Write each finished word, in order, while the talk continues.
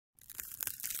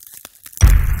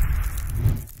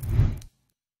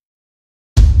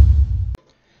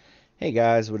Hey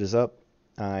guys, what is up?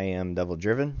 I am Devil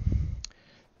Driven.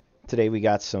 Today we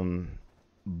got some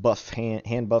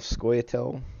hand buff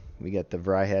Scoia'Tael. We got the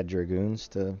Vrihad Dragoons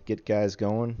to get guys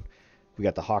going. We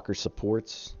got the Hawker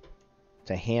supports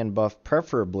to hand buff,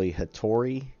 preferably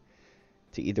Hattori,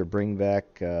 to either bring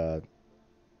back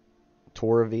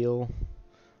Toraviel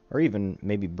or even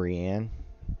maybe Brienne,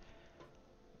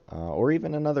 or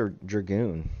even another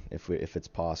Dragoon if it's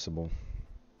possible.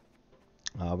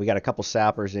 We got a couple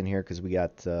sappers in here because we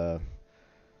got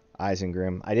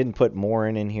Isengrim. I didn't put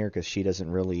Morin in here because she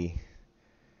doesn't really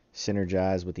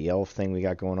synergize with the elf thing we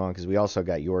got going on, because we also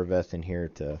got Yorveth in here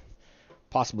to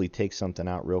possibly take something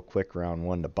out real quick round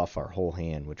one to buff our whole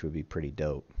hand, which would be pretty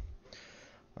dope.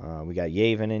 We got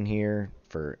Yavin in here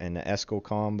for an Eskel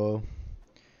combo.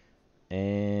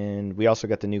 And we also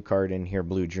got the new card in here,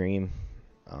 Blue Dream.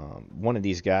 One of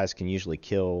these guys can usually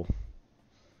kill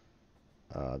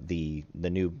the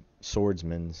new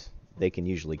swordsmans. They can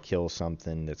usually kill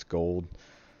something that's gold,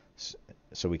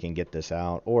 so we can get this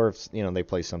out. Or if they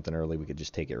play something early, we could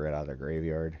just take it right out of their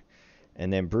graveyard.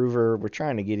 And then Bruver, we're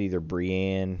trying to get either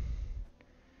Brienne.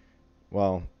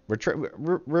 Well,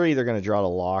 we're either going to draw the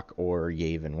lock or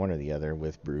Yavin, one or the other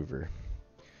with Bruver.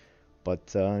 But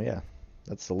yeah,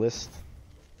 that's the list.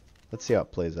 Let's see how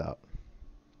it plays out.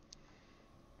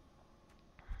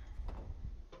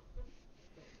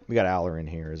 We got Aller in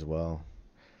here as well,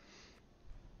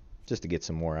 just to get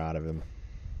some more out of him.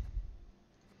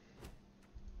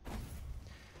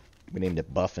 We named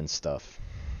it Buff and Stuff.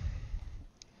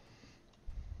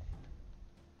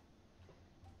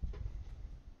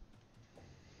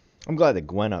 I'm glad that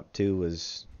Gwent up 2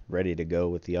 was ready to go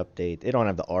with the update. They don't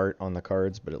have the art on the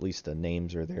cards, but at least the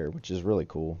names are there, which is really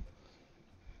cool.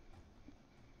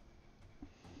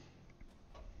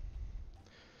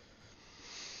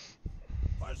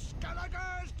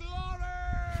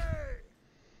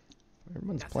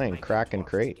 Everyone's playing Crack and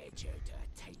Crate.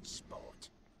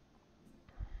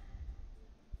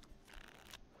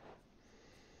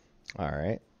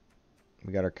 Alright.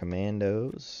 We got our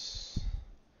commandos.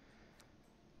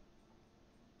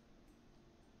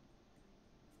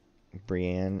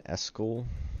 Brienne, Eskel.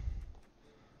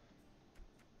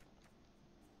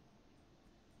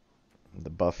 The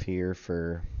buff here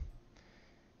for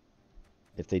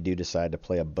if they do decide to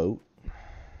play a boat.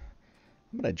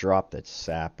 I'm going to drop the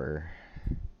sapper.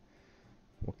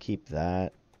 We'll keep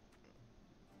that.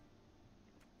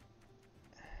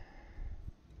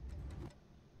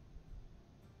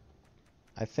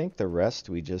 I think the rest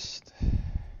we just...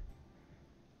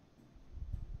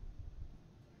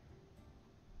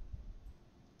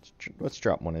 Let's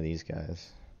drop one of these guys.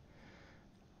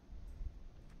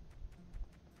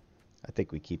 I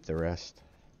think we keep the rest.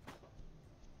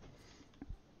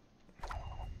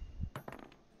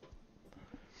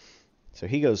 So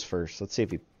he goes first. Let's see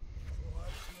if he...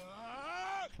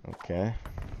 Okay.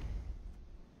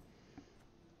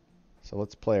 So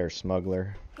let's play our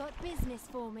smuggler. Got business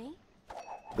for me?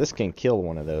 This can kill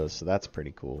one of those, so that's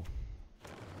pretty cool.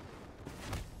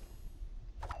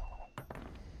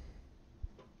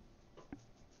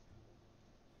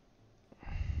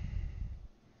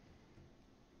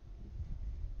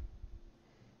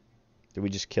 Do we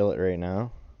just kill it right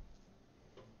now?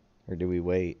 Or do we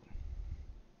wait?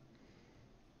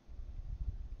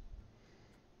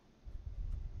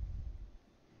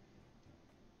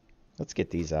 Let's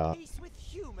get these out.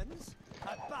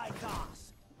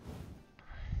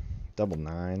 Double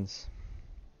nines.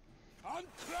 Let's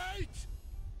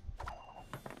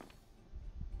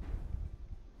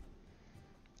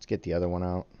get the other one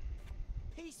out.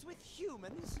 Peace with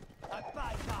humans, a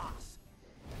bypass.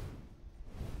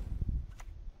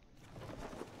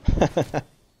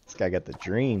 This guy got the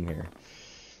dream here.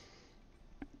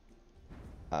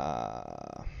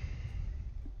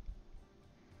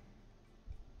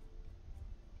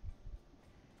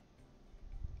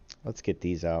 Let's get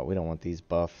these out. We don't want these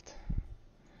buffed.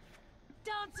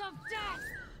 Dance of death!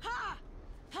 Ha!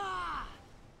 Ha!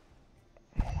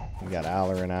 We got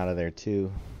Allerin out of there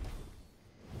too.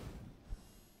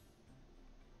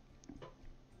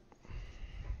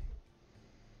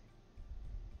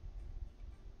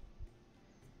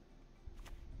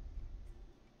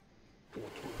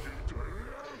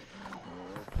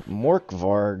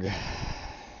 Morkvarg.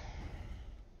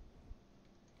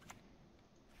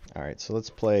 Alright, so let's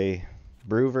play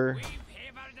Bruver.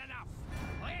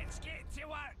 Let's get to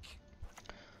work.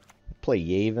 Play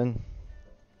Yavin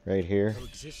right here. No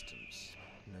existence,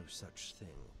 no such thing.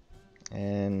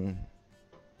 And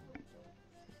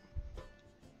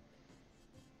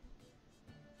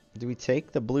do we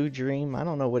take the Blue Dream? I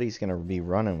don't know what he's going to be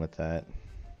running with that.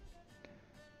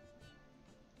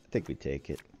 think we take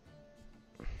it.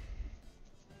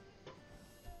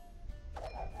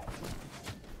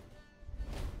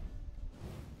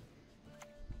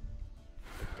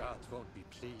 The gods won't be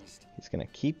pleased. He's gonna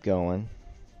keep going.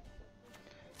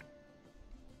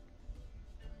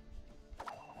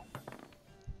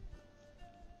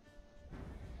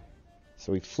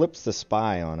 So he flips the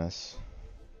spy on us.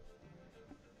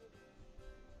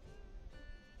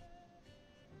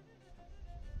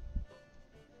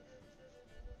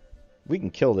 We can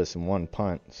kill this in one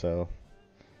punt, so...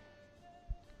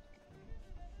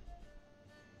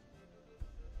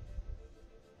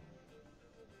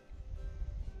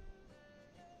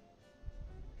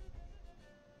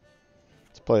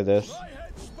 Let's play this.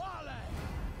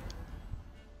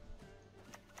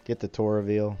 Get the tour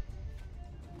reveal.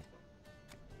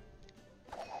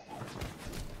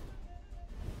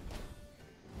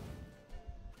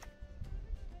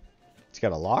 It's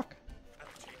got a lock?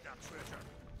 Take that treasure.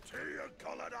 Till you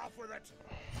call it off with it.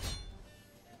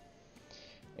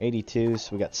 82,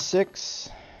 so we got 6.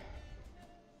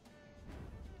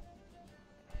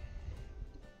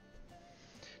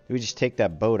 Do we just take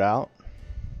that boat out?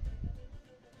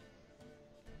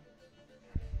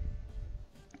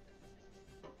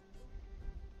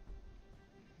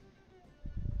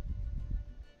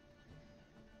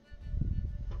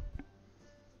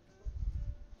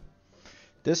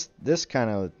 This kind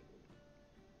of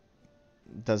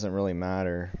doesn't really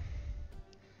matter.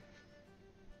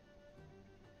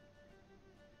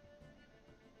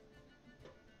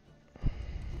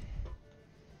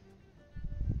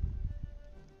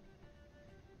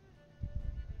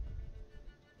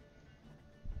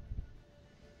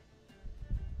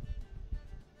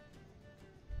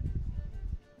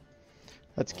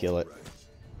 Let's kill it.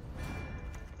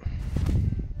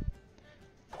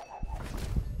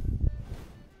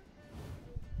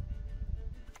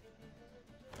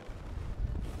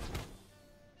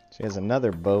 So he has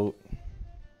another boat.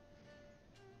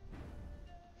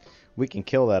 We can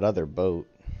kill that other boat.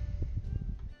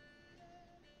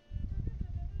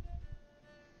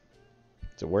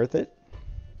 Is it worth it?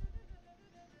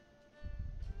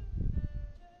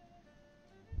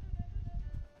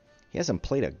 He hasn't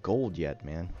played a gold yet,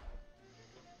 man.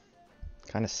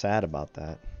 Kind of sad about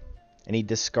that. And he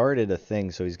discarded a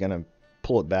thing, so he's going to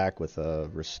pull it back with a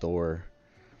restore.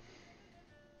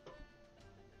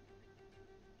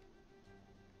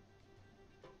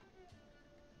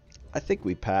 I think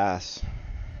we pass.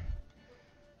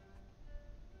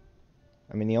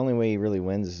 I mean, the only way he really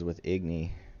wins is with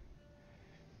Igni.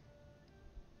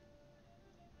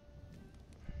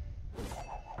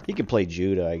 He could play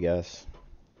Judah, I guess.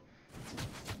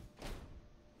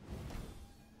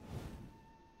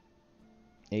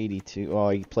 $82. Oh,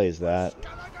 he plays that.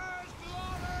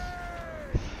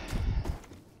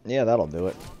 Yeah, that'll do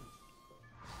it.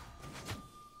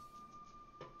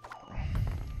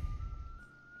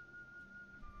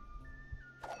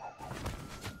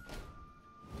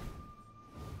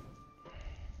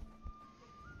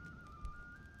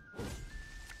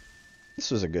 This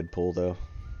was a good pull, though.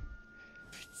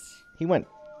 He went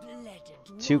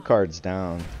 2 cards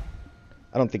down.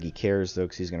 I don't think he cares, though,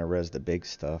 because he's going to res the big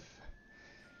stuff.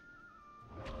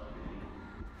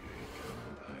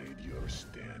 Hide your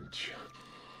stench.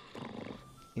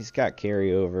 He's got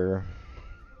carryover.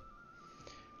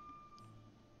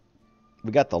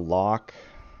 We got the lock.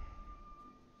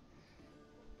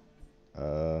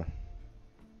 Oh,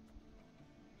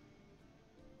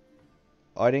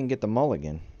 I didn't get the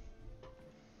mulligan.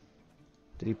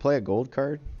 Did he play a gold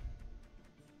card?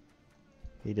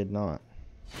 He did not.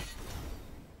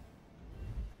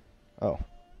 Oh.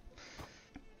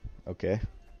 Okay.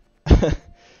 I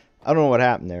don't know what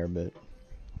happened there, but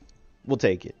we'll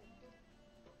take it.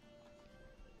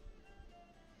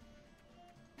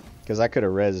 Because I could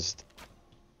have rezzed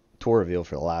Torreveal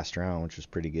for the last round, which was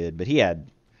pretty good. But he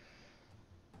had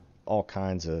all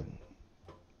kinds of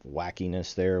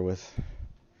wackiness there with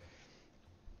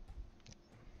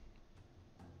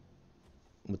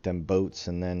them boats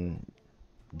and then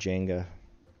Jenga.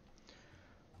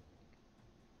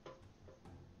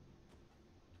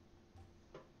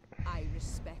 I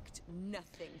respect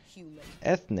nothing human.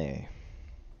 Ethne.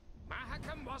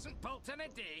 Mahakam wasn't built in a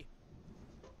day.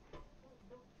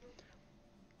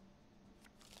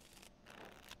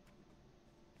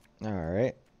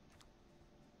 Alright.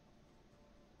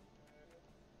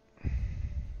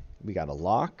 We got a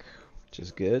lock, which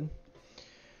is good.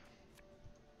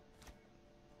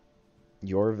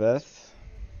 Yorveth.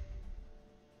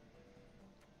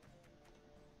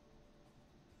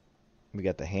 We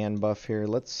got the hand buff here.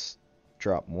 Let's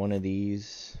drop one of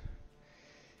these.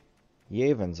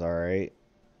 Yaven's alright.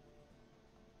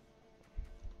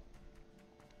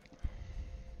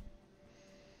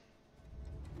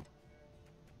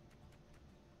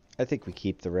 I think we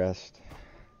keep the rest.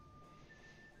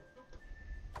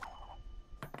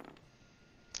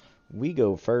 We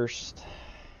go first.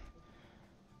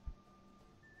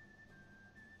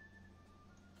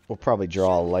 We'll probably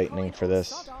draw a lightning for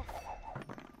this.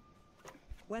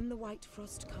 When the white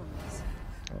frost comes,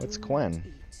 Oh, it's do Gwen. not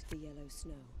eat the yellow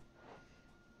snow.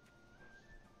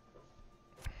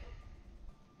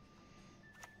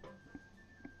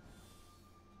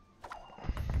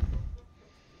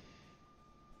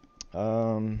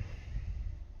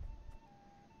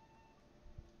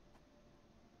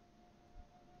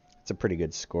 It's a pretty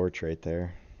good scorch right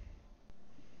there.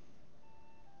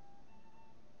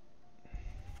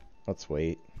 Let's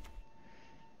wait.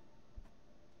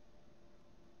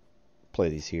 Play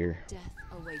these here. Death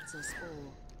awaits us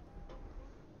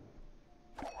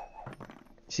all.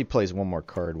 If he plays one more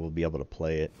card, we'll be able to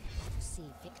play it. See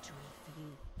victory for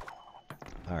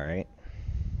you. Alright.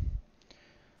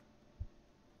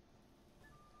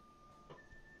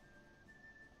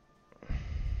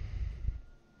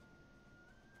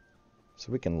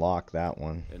 So we can lock that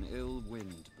one. An ill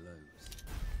wind blows.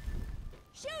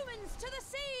 Humans to the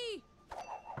sea!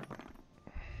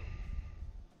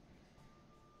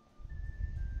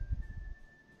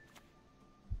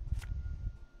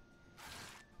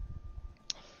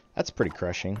 That's pretty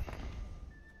crushing.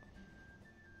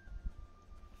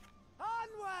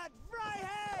 Onward,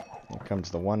 Fryhead! Here comes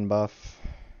the one buff.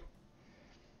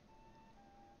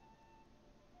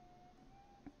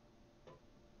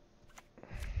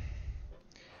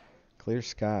 Clear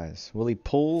skies. Will he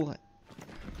pull?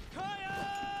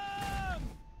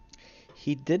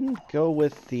 He didn't go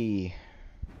with the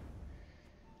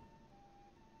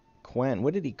Quen.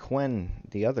 What did he Quen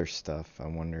the other stuff, I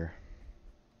wonder?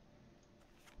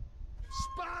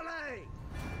 Spally!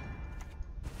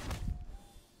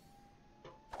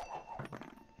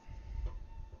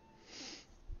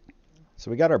 So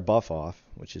we got our buff off,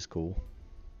 which is cool.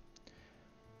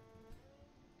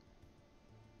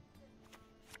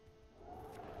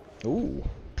 Ooh,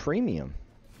 premium.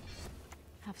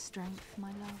 Have strength, my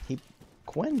love. He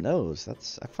Quen knows.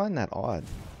 I find that odd.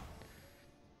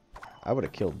 I would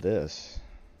have killed this.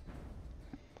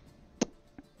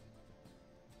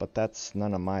 But that's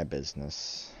none of my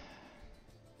business.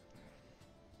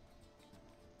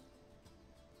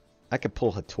 I could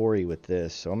pull Hattori with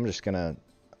this, so I'm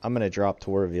gonna drop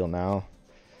to reveal now.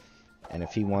 And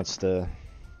if he wants to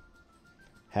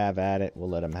have at it, we'll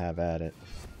let him have at it.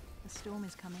 The storm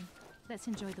is coming. Let's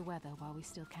enjoy the weather while we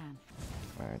still can.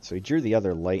 Alright, so he drew the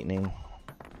other lightning.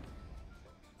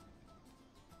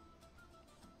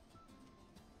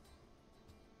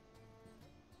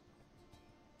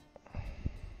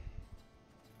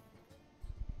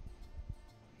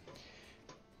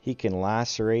 He can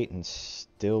lacerate and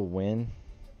still win.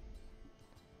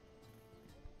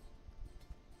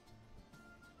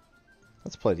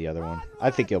 Let's play the other one.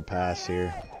 I think he'll pass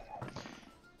here.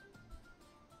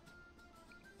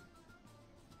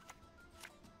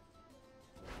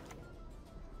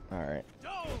 Alright.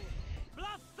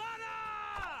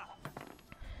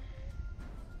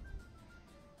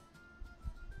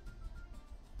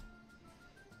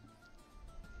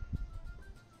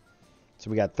 So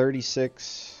we got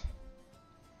 36,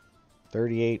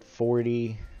 38,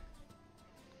 40.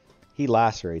 He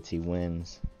lacerates, he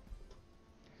wins.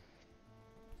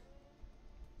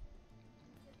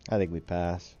 I think we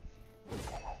pass.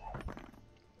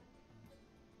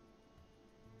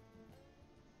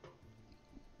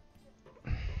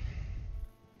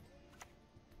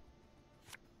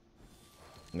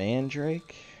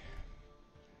 Mandrake.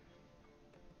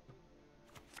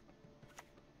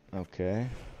 Okay.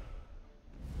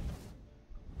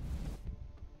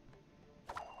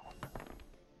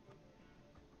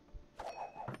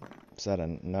 Is that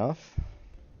enough?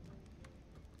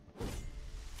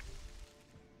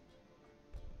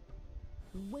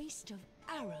 Waste of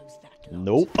arrows, that lot.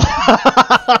 Nope.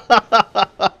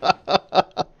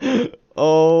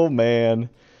 Oh man.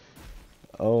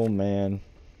 Oh man.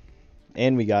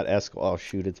 And we got Escal. Oh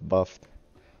shoot, it's buffed.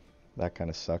 That kind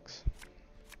of sucks.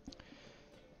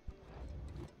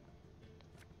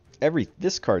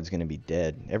 This card's gonna be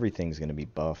dead. Everything's gonna be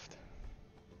buffed.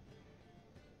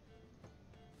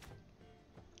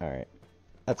 Alright.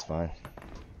 That's fine.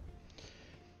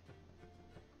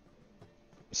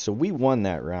 So we won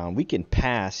that round. We can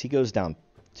pass. He goes down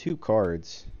 2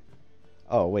 cards.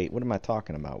 Oh, wait. What am I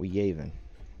talking about? We Yavin.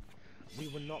 We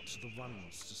were not the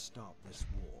ones to start this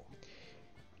war.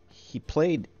 He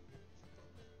played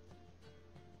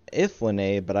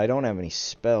Iflane, but I don't have any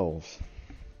spells.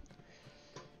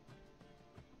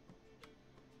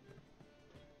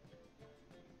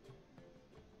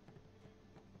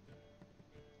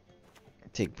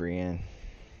 Take Brienne.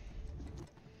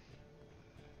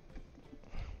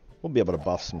 We'll be able to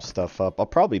buff some stuff up. I'll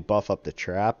probably buff up the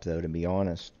trap, though, to be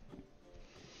honest.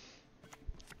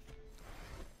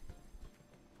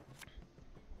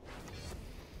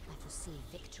 I foresee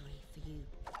victory for you.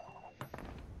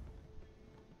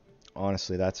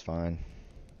 Honestly, that's fine.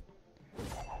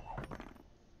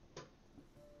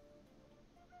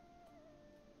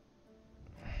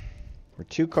 We're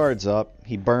 2 cards up.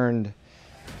 He burned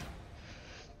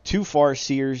 2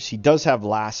 Farseers. He does have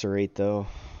Lacerate, though.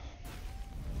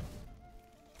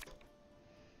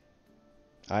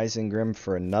 Isengrim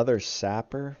for another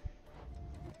Sapper.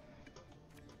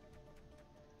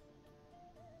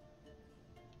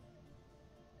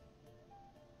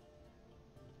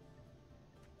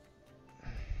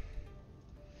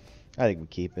 I think we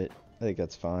keep it. I think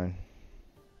that's fine.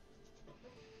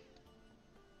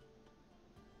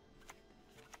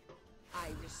 I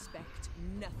respect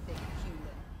nothing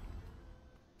human.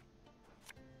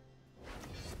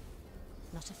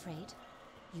 Not afraid?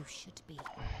 You should be.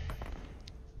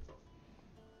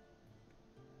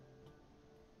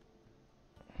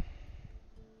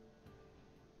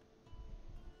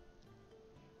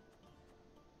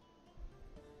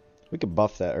 We could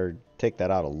buff that or take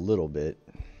that out a little bit.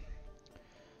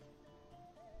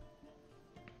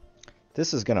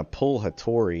 This is going to pull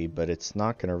Hattori, but it's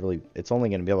not going to really... It's only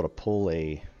going to be able to pull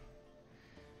a...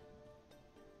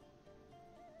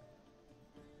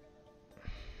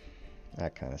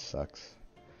 That kind of sucks.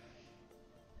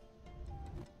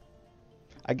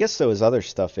 I guess though his other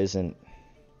stuff isn't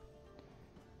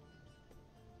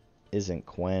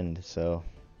Gwent, so...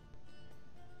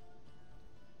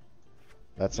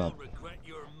 That's not... You'll regret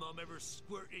your mum ever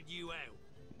squirted you out.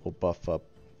 We'll buff up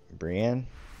Brienne.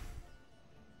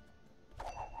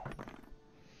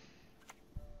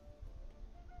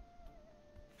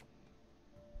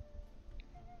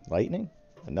 Lightning?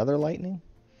 Another lightning?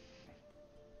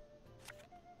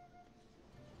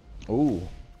 Ooh.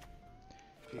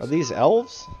 Are these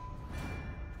elves?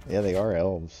 Yeah, they are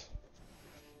elves.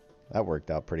 That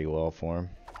worked out pretty well for him.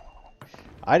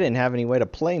 I didn't have any way to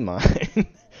play mine.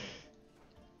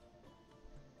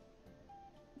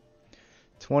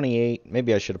 28.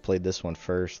 Maybe I should have played this one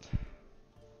first.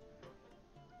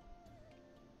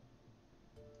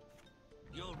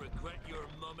 You'll regret your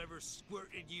mum ever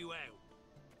squirted you out.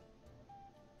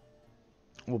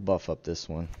 We'll buff up this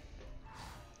one.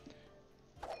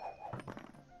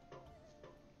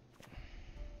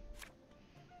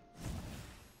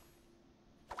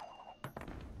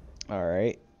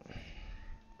 Alright.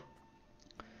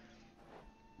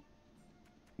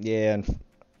 Yeah, and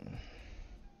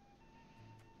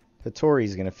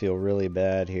Hattori's gonna feel really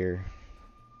bad here.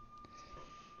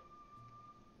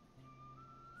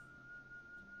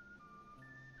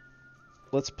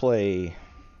 Let's play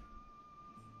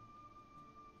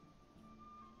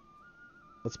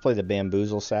the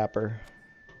Bamboozle Sapper.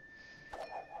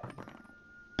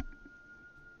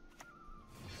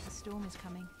 The storm is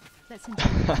coming. Let's enjoy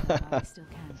the weather while we still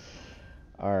can.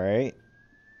 Alright.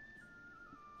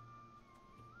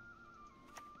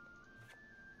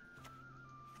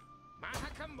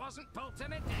 Mahakam wasn't built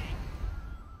in a day.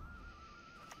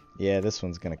 Yeah, this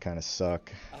one's gonna kind of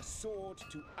suck. A sword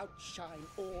to outshine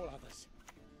all others.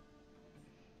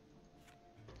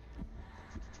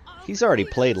 He's already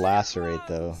played Lacerate,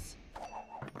 though.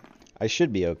 I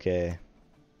should be okay.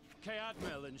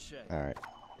 Alright.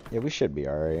 Yeah, we should be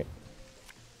alright.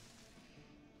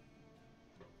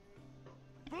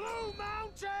 Blue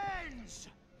Mountains!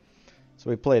 So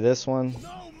we play this one.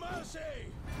 No mercy!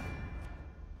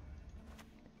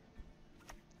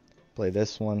 Play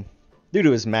this one. Due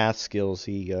to his math skills,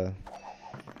 he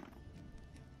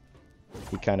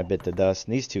kind of bit the dust.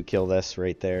 And these two kill this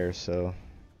right there, so...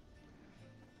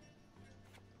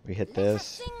 We hit this.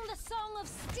 Sing the song of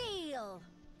steel.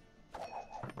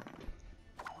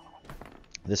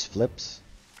 This flips.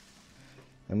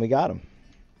 And we got him.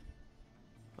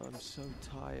 I'm so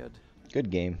tired. Good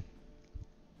game.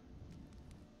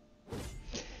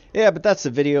 Yeah, but that's the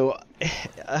video.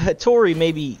 Hattori,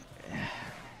 maybe...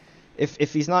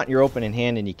 If he's not in your opening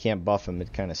hand and you can't buff him,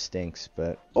 it kind of stinks.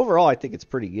 But overall, I think it's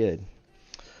pretty good.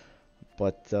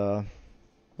 But,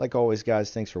 like always, guys,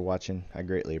 thanks for watching. I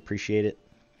greatly appreciate it.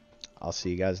 I'll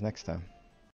see you guys next time.